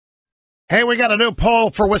Hey, we got a new poll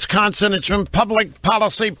for Wisconsin. It's from Public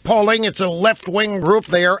Policy Polling. It's a left-wing group.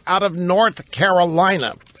 They are out of North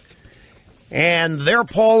Carolina. And their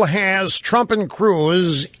poll has Trump and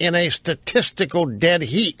Cruz in a statistical dead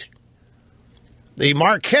heat. The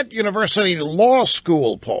Marquette University Law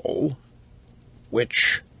School poll,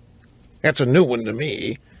 which, that's a new one to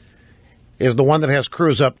me, is the one that has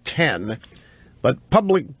Cruz up 10. But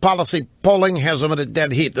Public Policy Polling has them at a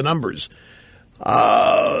dead heat, the numbers.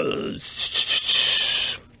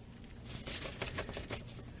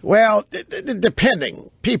 Well, depending.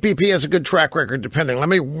 PPP has a good track record, depending. Let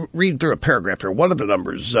me read through a paragraph here. What are the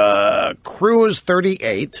numbers? Cruz,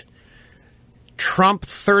 38. Trump,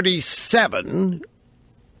 37.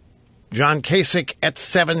 John Kasich at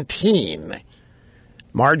 17.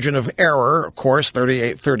 Margin of error, of course,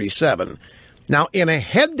 38-37. Now, in a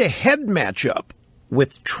head-to-head matchup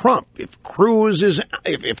with Trump, if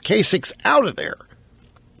Kasich's out of there,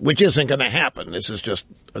 which isn't going to happen, this is just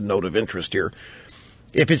a note of interest here.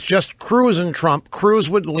 If it's just Cruz and Trump, Cruz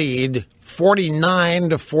would lead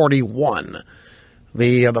 49-41.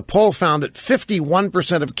 The poll found that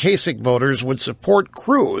 51% of Kasich voters would support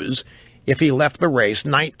Cruz if he left the race.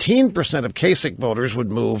 19% of Kasich voters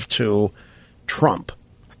would move to Trump.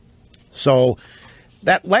 So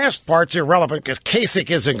that last part's irrelevant because Kasich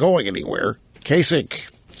isn't going anywhere.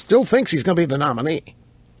 Kasich still thinks he's going to be the nominee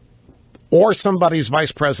or somebody's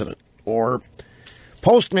vice president or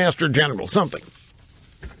postmaster general, something.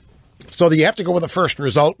 So you have to go with the first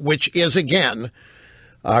result, which is, again,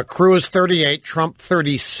 Cruz 38, Trump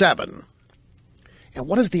 37. And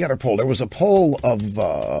what is the other poll? There was a poll of,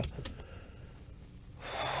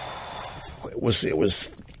 it was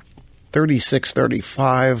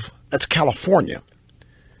 36-35. That's California.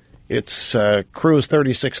 It's Cruz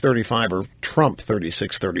 36-35 or Trump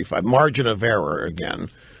 36-35. Margin of error again.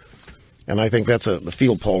 And I think that's the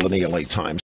field poll in the LA Times.